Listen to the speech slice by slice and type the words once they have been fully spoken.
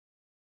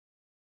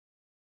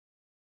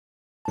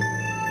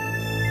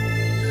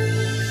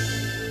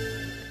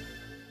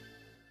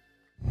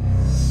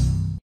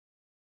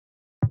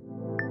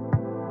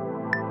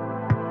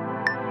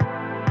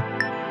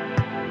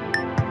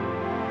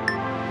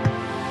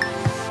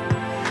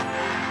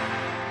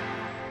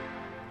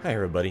Hi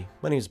everybody,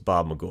 my name is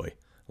Bob McGoy. I'd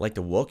like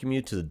to welcome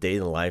you to the Day in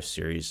the Life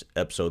series,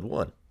 Episode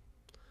 1.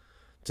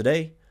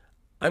 Today,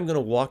 I'm going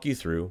to walk you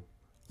through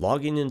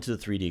logging into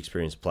the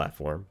 3DEXPERIENCE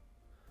platform,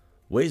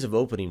 ways of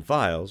opening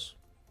files,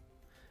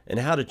 and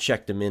how to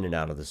check them in and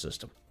out of the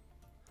system.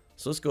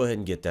 So let's go ahead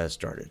and get that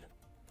started.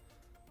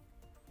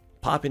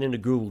 Popping into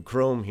Google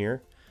Chrome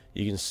here,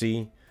 you can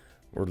see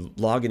we're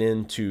logging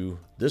into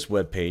this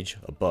web page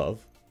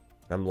above.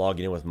 I'm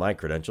logging in with my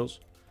credentials.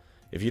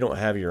 If you don't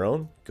have your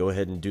own, go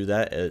ahead and do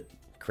that at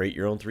create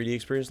your own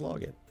 3DEXPERIENCE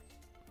login.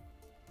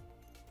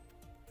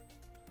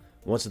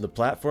 Once in the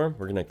platform,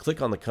 we're going to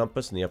click on the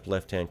compass in the upper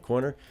left hand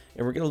corner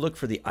and we're going to look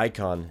for the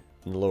icon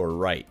in the lower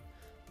right.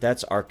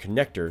 That's our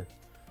connector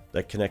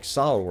that connects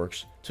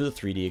SOLIDWORKS to the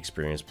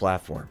 3DEXPERIENCE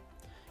platform.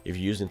 If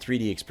you're using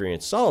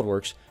 3DEXPERIENCE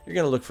SOLIDWORKS, you're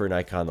going to look for an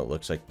icon that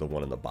looks like the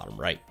one in the bottom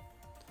right.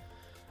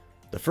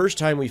 The first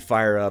time we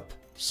fire up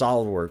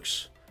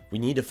SOLIDWORKS, we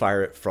need to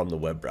fire it from the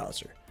web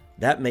browser.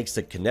 That makes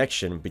the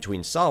connection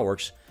between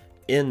SOLIDWORKS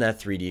and that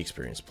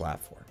 3DEXPERIENCE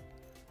platform.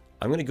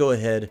 I'm going to go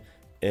ahead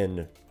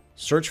and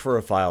search for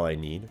a file I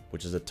need,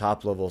 which is a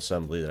top level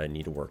assembly that I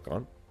need to work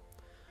on.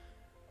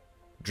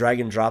 Drag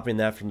and dropping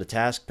that from the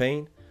task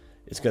pane.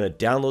 It's going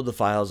to download the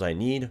files I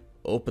need,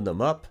 open them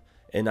up,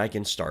 and I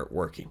can start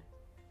working.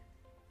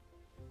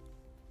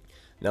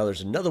 Now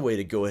there's another way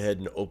to go ahead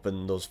and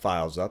open those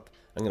files up.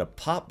 I'm going to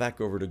pop back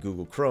over to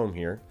Google Chrome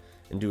here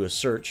and do a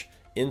search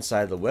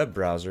inside the web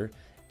browser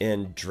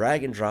and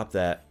drag and drop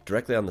that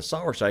directly on the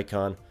SOLIDWORKS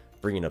icon,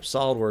 bringing up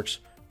SOLIDWORKS,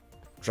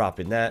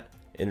 dropping that,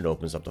 and it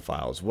opens up the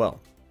file as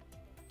well.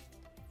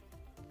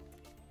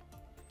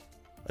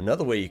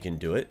 Another way you can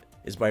do it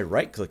is by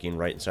right-clicking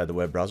right inside the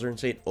web browser and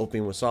saying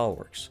Open with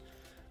SOLIDWORKS.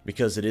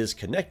 Because it is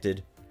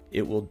connected,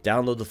 it will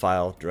download the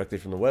file directly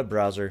from the web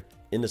browser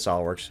into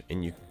SOLIDWORKS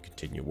and you can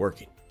continue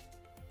working.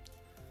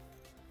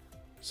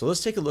 So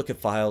let's take a look at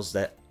files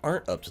that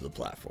aren't up to the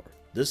platform.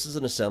 This is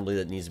an assembly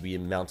that needs to be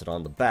mounted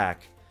on the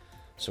back.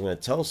 So I'm going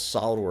to tell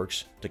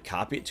SOLIDWORKS to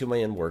copy it to my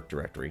in-work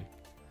directory.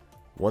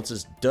 Once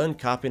it's done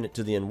copying it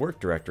to the in-work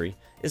directory,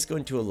 it's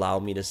going to allow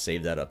me to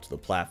save that up to the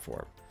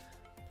platform.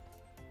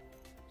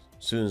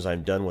 As soon as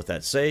I'm done with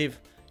that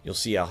save, you'll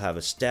see I'll have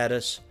a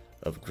status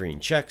of green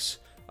checks.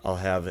 I'll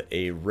have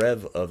a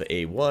rev of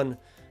A1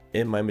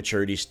 and my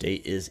maturity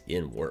state is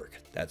in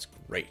work. That's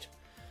great.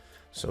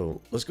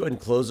 So let's go ahead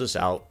and close this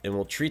out and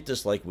we'll treat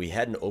this like we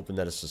hadn't opened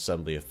that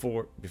assembly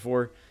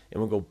before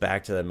and we'll go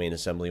back to that main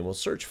assembly and we'll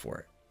search for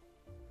it.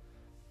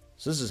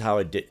 So this is how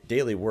I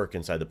daily work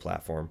inside the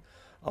platform.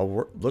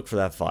 I'll look for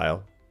that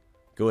file,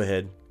 go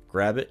ahead,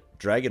 grab it,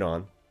 drag it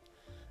on,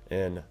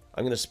 and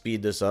I'm going to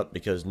speed this up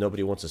because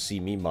nobody wants to see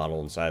me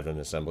model inside of an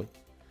assembly.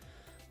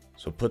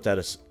 So put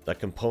that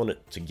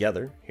component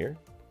together here.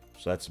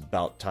 So that's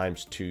about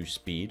 ×2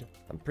 speed.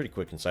 I'm pretty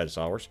quick inside of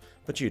SOLIDWORKS,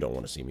 but you don't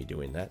want to see me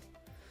doing that.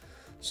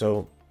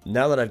 So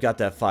now that I've got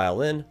that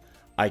file in,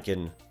 I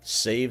can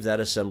save that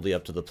assembly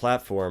up to the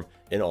platform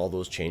and all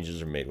those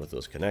changes are made with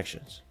those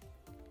connections.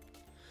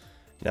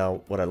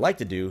 Now, what I'd like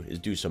to do is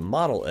do some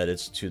model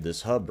edits to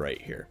this hub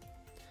right here.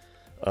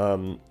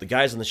 The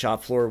guys on the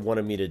shop floor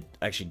wanted me to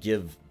actually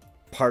give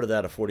part of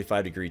that a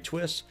 45-degree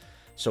twist.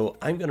 So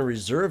I'm going to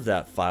reserve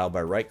that file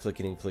by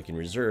right-clicking and clicking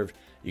reserved.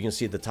 You can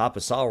see at the top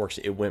of SOLIDWORKS,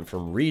 it went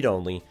from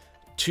read-only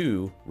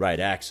to write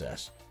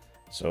access.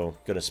 So I'm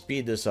going to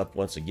speed this up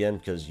once again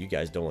because you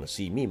guys don't want to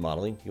see me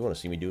modeling. You want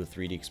to see me do a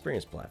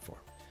 3DEXPERIENCE platform.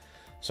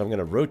 So I'm going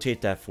to rotate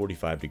that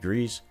 45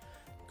 degrees.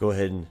 Go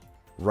ahead and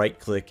right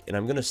click and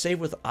I'm going to save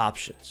with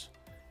options.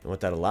 And what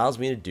that allows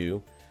me to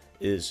do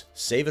is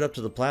save it up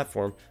to the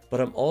platform,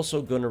 but I'm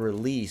also going to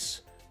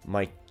release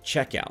my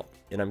checkout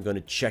and I'm going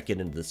to check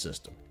it into the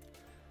system.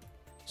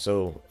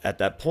 So at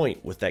that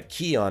point with that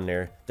key on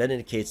there, that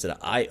indicates that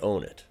I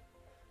own it.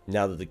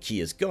 Now that the key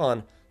is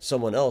gone,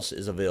 someone else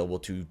is available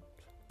to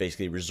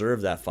basically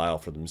reserve that file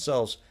for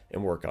themselves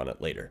and work on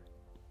it later.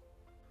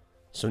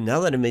 So now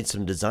that I made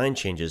some design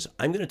changes,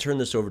 I'm going to turn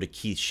this over to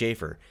Keith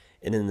Schaefer.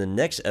 And in the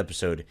next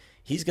episode,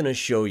 he's going to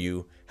show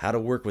you how to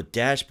work with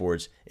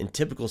dashboards and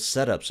typical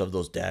setups of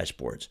those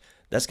dashboards.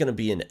 That's going to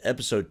be in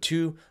episode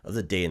 2 of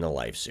the Day in the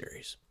Life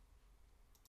series.